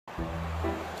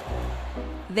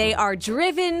They are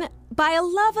driven by a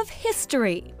love of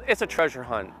history. It's a treasure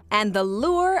hunt. And the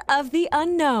lure of the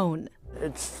unknown.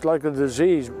 It's like a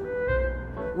disease.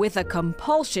 With a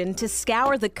compulsion to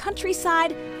scour the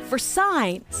countryside for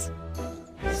signs.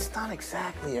 It's not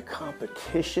exactly a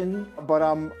competition, but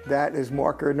that is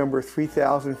marker number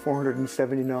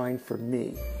 3,479 for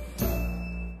me.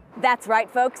 That's right,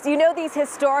 folks. You know these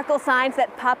historical signs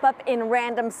that pop up in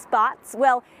random spots?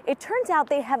 Well, it turns out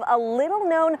they have a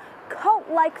little-known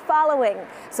cult-like following.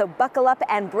 So buckle up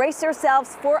and brace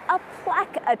yourselves for a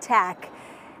plaque attack.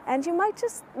 And you might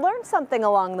just learn something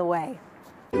along the way.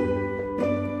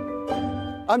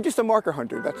 I'm just a marker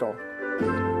hunter, that's all.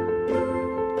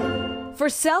 For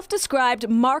self-described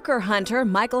marker hunter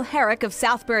Michael Herrick of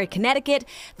Southbury, Connecticut,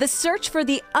 the search for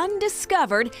the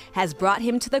undiscovered has brought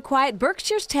him to the quiet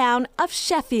Berkshires town of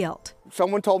Sheffield.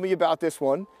 Someone told me about this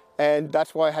one, and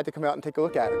that's why I had to come out and take a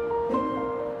look at it.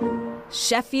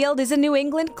 Sheffield is a New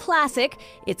England classic,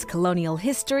 its colonial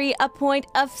history a point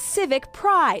of civic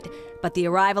pride. But the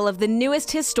arrival of the newest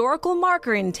historical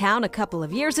marker in town a couple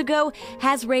of years ago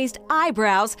has raised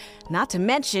eyebrows, not to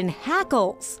mention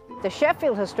hackles. The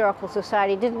Sheffield Historical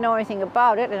Society didn't know anything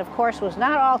about it and, of course, was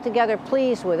not altogether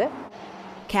pleased with it.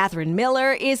 Catherine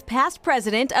Miller is past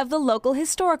president of the local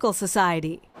historical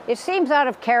society. It seems out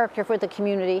of character for the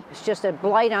community. It's just a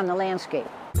blight on the landscape.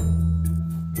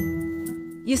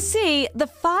 You see, the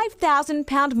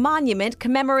 5,000-pound monument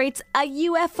commemorates a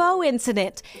UFO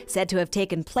incident said to have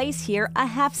taken place here a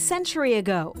half-century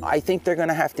ago. I think they're going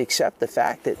to have to accept the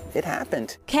fact that it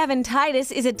happened. Kevin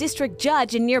Titus is a district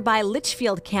judge in nearby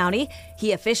Litchfield County.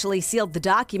 He officially sealed the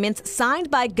documents signed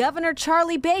by Governor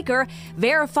Charlie Baker,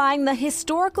 verifying the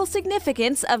historical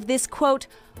significance of this, quote,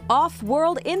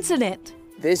 off-world incident.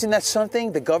 Isn't that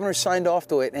something? The governor signed off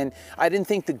to it, and I didn't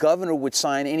think the governor would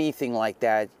sign anything like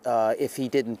that if he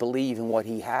didn't believe in what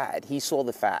he had. He saw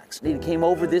the facts. He came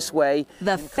over this way.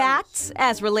 The facts,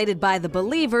 as related by the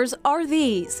believers, are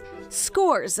these.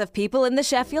 Scores of people in the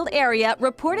Sheffield area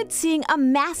reported seeing a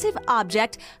massive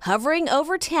object hovering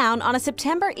over town on a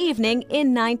September evening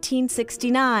in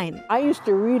 1969. I used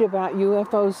to read about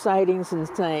UFO sightings and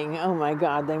saying, oh my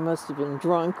God, they must have been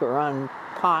drunk or on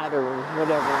pot or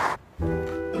whatever.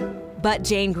 But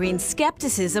Jane Green's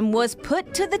skepticism was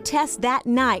put to the test that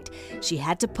night. She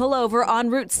had to pull over on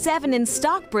Route 7 in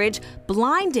Stockbridge,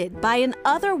 blinded by an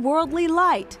otherworldly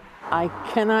light. I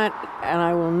cannot, and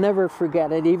I will never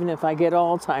forget it, even if I get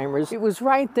Alzheimer's. It was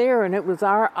right there, and it was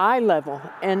our eye level,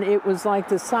 and it was like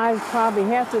the size, probably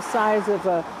half the size of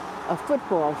a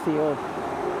football field.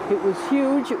 It was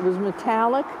huge, it was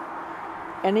metallic,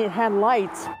 and it had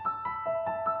lights.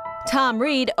 Tom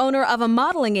Reed, owner of a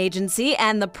modeling agency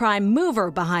and the prime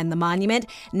mover behind the monument,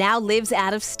 now lives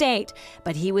out of state.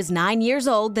 But he was 9 years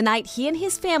old the night he and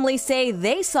his family say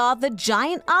they saw the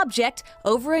giant object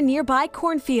over a nearby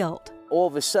cornfield. All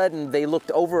of a sudden, they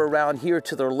looked over around here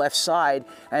to their left side,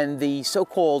 and the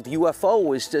so-called UFO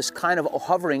was just kind of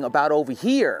hovering about over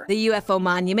here. The UFO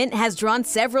monument has drawn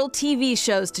several TV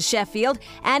shows to Sheffield,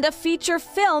 and a feature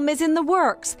film is in the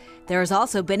works. There has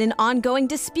also been an ongoing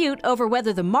dispute over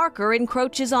whether the marker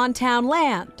encroaches on town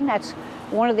land. That's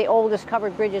one of the oldest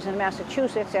covered bridges in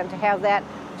Massachusetts, and to have that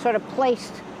sort of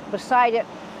placed beside it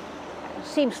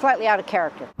seems slightly out of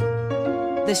character.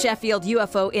 The Sheffield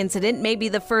UFO incident may be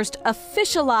the first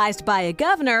officialized by a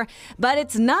governor, but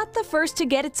it's not the first to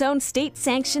get its own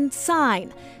state-sanctioned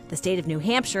sign. The state of New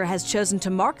Hampshire has chosen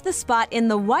to mark the spot in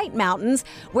the White Mountains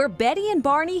where Betty and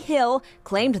Barney Hill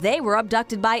claimed they were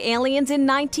abducted by aliens in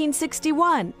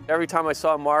 1961. Every time I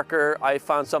saw a marker, I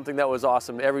found something that was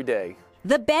awesome every day.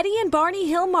 The Betty and Barney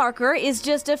Hill marker is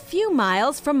just a few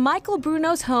miles from Michael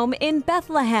Bruno's home in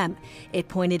Bethlehem. It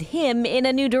pointed him in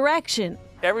a new direction.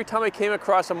 Every time I came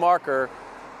across a marker,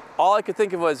 all I could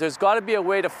think of was there's got to be a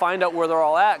way to find out where they're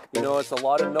all at. You know, it's a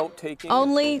lot of note-taking.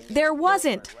 Only there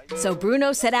wasn't. So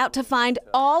Bruno set out to find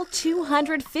all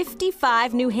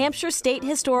 255 New Hampshire state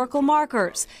historical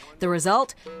markers. The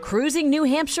result, Cruising New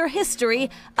Hampshire History,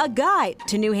 a guide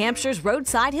to New Hampshire's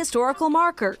roadside historical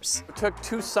markers. It took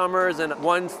 2 summers and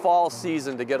 1 fall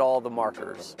season to get all the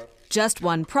markers. Just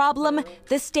one problem,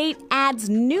 the state adds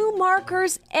new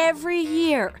markers every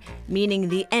year, meaning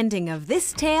the ending of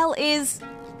this tale is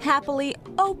happily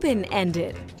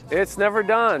open-ended. It's never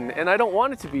done, and I don't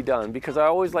want it to be done because I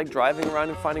always like driving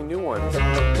around and finding new ones.